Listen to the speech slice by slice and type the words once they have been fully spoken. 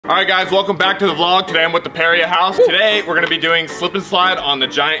Alright guys, welcome back to the vlog. Today I'm with the Parea house. Today we're gonna be doing slip and slide on the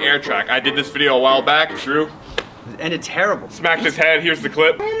giant air track. I did this video a while back. Drew. And it's terrible. Smacked his head. Here's the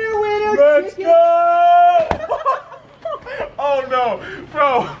clip. Let's go! Oh no,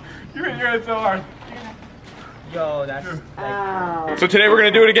 bro. You hit your head so hard. Yo, that's like... So today we're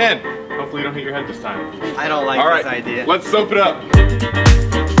gonna do it again. Hopefully you don't hit your head this time. I don't like this idea. Let's soap it up.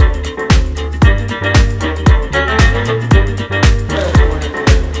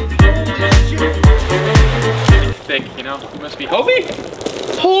 Thick, you know? It must be healthy.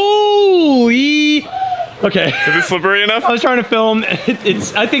 Holy! Okay. Is it slippery enough? I was trying to film.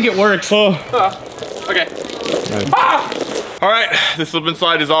 I think it works. Oh. Okay. All right, the slip and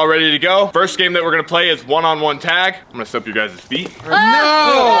slide is all ready to go. First game that we're gonna play is one-on-one tag. I'm gonna soap you guys' feet.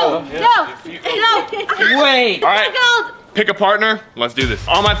 No! Wait. All right, pick a partner. Let's do this.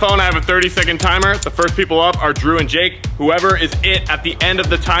 On my phone, I have a 30-second timer. The first people up are Drew and Jake. Whoever is it at the end of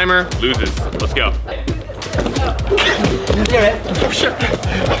the timer loses. Let's go. Do it. Oh, sure.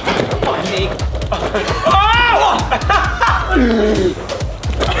 Oh!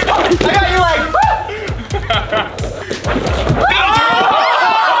 I got your leg.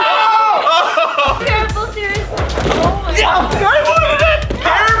 Careful, serious. Oh my God. I wanted it.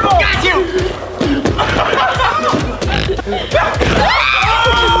 Careful. Got you.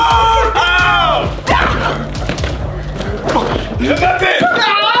 That's it.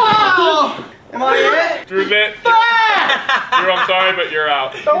 Am I it? Drew's it. Drew, I'm sorry, but you're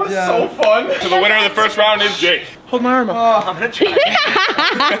out. That was so fun. So the winner of the first round is Jake. Hold my arm up. Oh, I'm gonna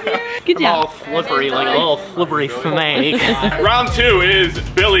try. Good job. All slippery, like a little slippery snake. Round 2 is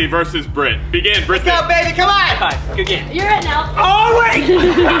Billy versus Britt. Begin, Britt. Let's go, baby. Come on. Fine, good game. You're it now. Oh, wait.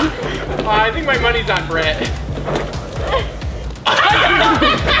 I think my money's on Brett.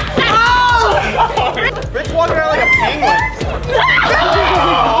 Britt's walking around like a penguin.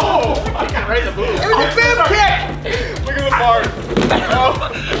 Oh! Right in the booth. It was a big kick. Look at the bar. Oh.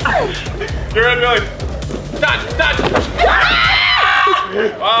 You're in, Billy. Dodge, dodge. 5, 4,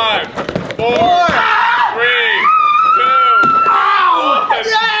 3, 2, 1.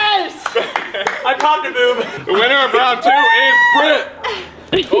 Yes. I popped a boob. The winner of round 2 is Britt.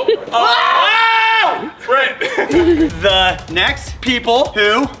 Oh. Britt. The next people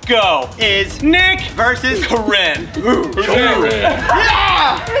who go is Nick versus Corinne. Who's it?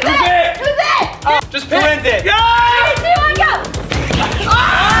 Yeah! Who's it? Who's it? Just pick. Corinne's it. Three, two, one, go.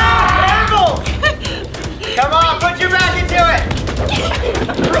 Careful! Come on, put your back into it.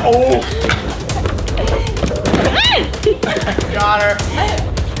 Oh! Got her.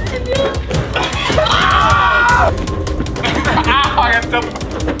 Ow, I got stuff.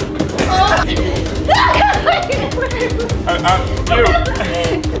 You.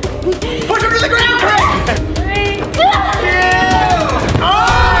 Push him to the ground, Corinne! 3, 2, Oh!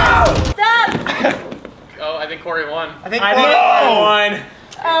 stop. Oh, I think Corey won. I think won.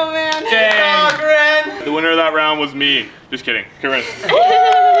 Oh man. Oh, Corinne! The winner of that round was me. Just kidding. Corinne.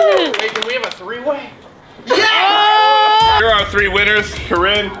 Wait, do we have a three-way? Here are our 3 winners,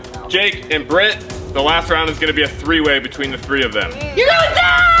 Corinne, Jake, and Britt. The last round is going to be a 3-way between the 3 of them. You're going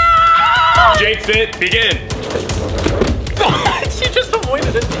down! Jake's it. Begin. She just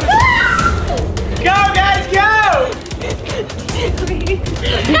avoided it. Go, guys, go!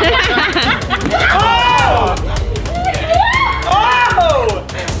 Oh! Oh!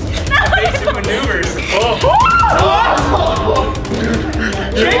 Basic maneuvers. Oh.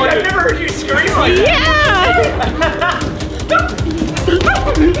 Jake, I've never heard you scream like that.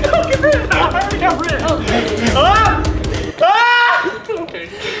 Okay.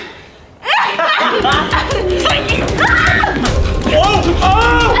 Oh!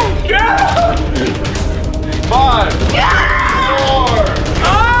 Oh! Yeah! 5,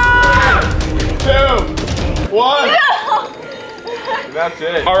 4, 2, 1. That's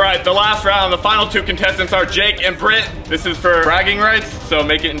it. All right, the last round, the final 2 contestants are Jake and Britt. This is for bragging rights, so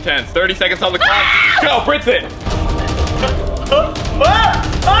make it intense. 30 seconds on the clock. Go, Britt's it.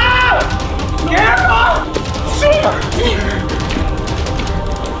 Careful!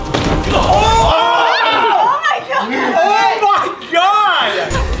 Oh my god! Oh my god!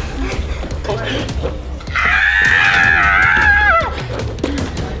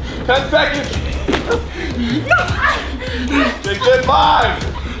 10 seconds. Jake did 5.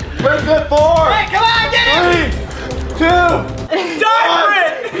 Britt did 4. Hey, come on, get it! 3, 2, Done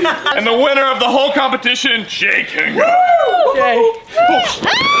it! and the winner of the whole competition, Jake.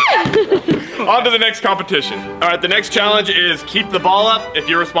 On to the next competition. All right, the next challenge is keep the ball up. If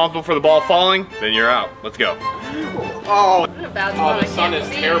you're responsible for the ball falling, then you're out. Let's go. Oh, The sun is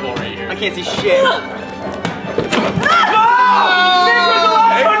terrible right here. I can't see shit. Oh!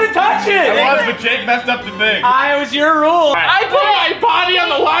 but Jake messed up the thing. It was your rule. I put my body on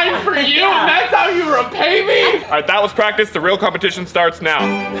the line for you, and that's how you repay me? All right, that was practice. The real competition starts now.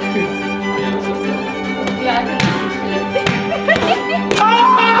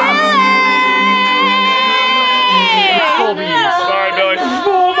 Sorry, Billy.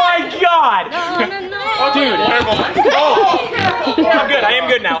 Oh my God. No. Dude, Careful. oh. I'm good. I am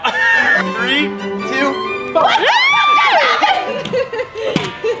good now. 3, 2, 5.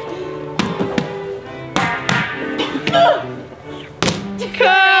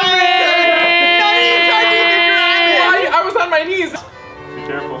 I was on my knees. Be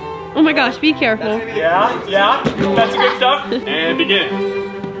careful. Oh my gosh, be careful. Yeah. That's good stuff. And begin.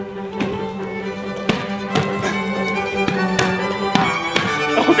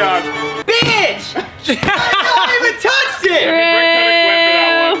 Oh God. Bitch! I haven't even touched it!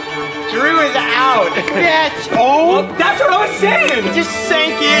 Drew. Drew is out. Bitch! Oh, that's what I was saying. It just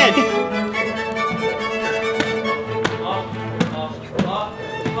sank in.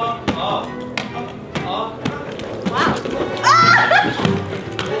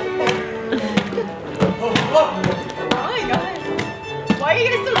 Oh my god. Why are you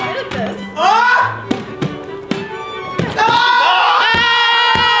guys so good at this?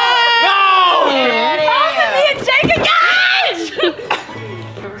 Jake again!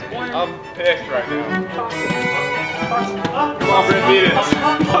 I'm pissed right now. Come on, Brent, beat it.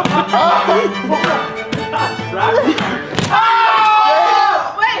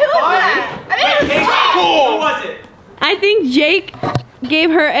 Wait, who was that? I think it was Who was it? I think Jake gave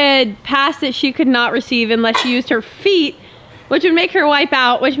her a pass that she could not receive unless she used her feet, which would make her wipe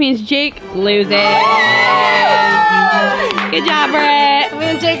out, which means Jake loses. Good job, Brett. Me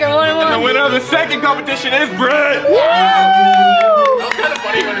and Jake are 1-1. The winner of the second competition is Brent. That was kind of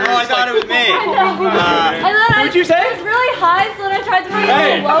funny when Oh, I thought it was me. And then What'd you say? It was really high, so then I tried to make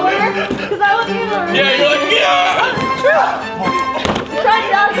Hey. it lower because I wasn't able to. Yeah, you're like, yeah.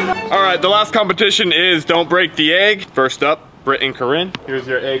 Tried to. All right, the last competition is don't break the egg. First up, Britt and Corinne. Here's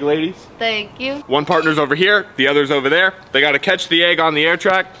your egg, ladies. Thank you. One partner's over here, the other's over there. They gotta catch the egg on the air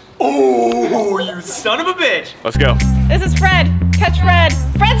track. Oh, you son of a bitch. Let's go. This is Fred. Catch Fred.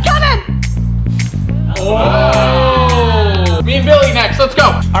 Fred's coming! Oh! Me and Billy next. Let's go.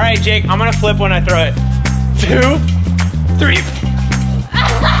 All right, Jake, I'm gonna flip when I throw it. 2, 3.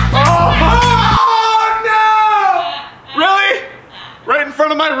 Oh no! Really? Right in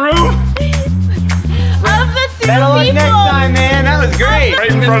front of my room? Of the two Better luck people. next time, man. That was great.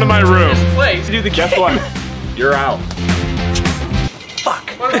 Right in front of my room. Place. Do the Guess what? You're out.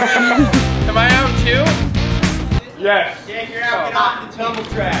 Fuck. Am I out too? Yes. Jake, you're out. Get off the tumble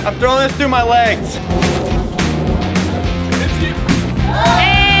track. I'm throwing this through my legs.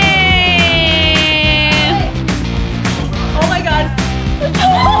 Oh my god.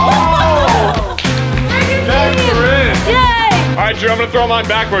 That's Corinne. Yay! All right, Drew, I'm gonna throw mine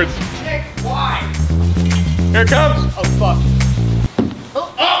backwards. Jake, why? Here it comes. Oh fuck. Come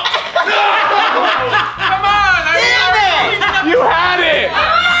on! You had it.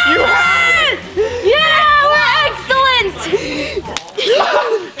 You had Yeah, we're excellent!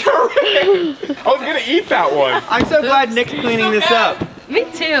 Corinne. I was gonna eat that one. I'm so glad Nick's cleaning this up. Me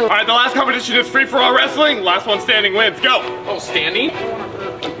too. All right, the last competition is free-for-all wrestling. Last one standing wins. Go. Oh, standing?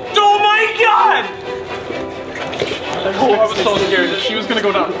 Oh my god! Oh, I was so scared that she was gonna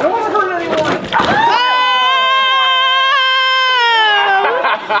go down. I don't want to hurt anyone.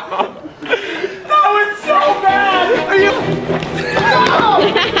 That was so bad! Are you...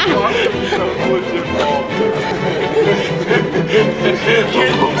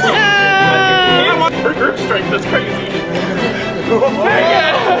 Her grip strength is crazy.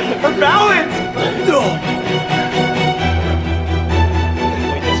 Her balance!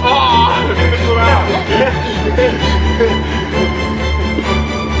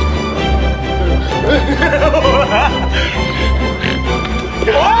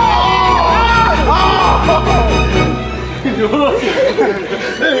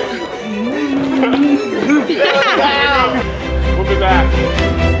 We'll be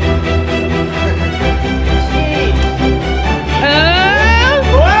back.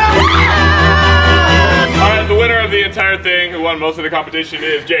 Alright, the winner of the entire thing, who won most of the competition,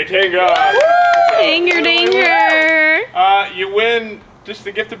 is Jay Tinga. Dinger, dinger. You win just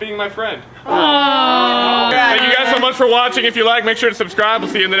the gift of being my friend. Aww. Thank you guys so much for watching. If you like, make sure to subscribe.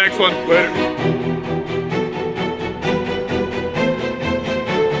 We'll see you in the next one. Later.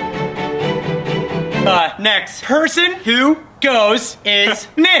 Next person who goes is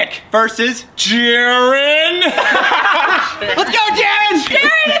Nick versus Jaren. Let's go, Jaren!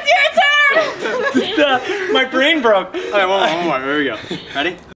 Jaren, it's your turn! My brain broke. All right, one more. Here we go. Ready?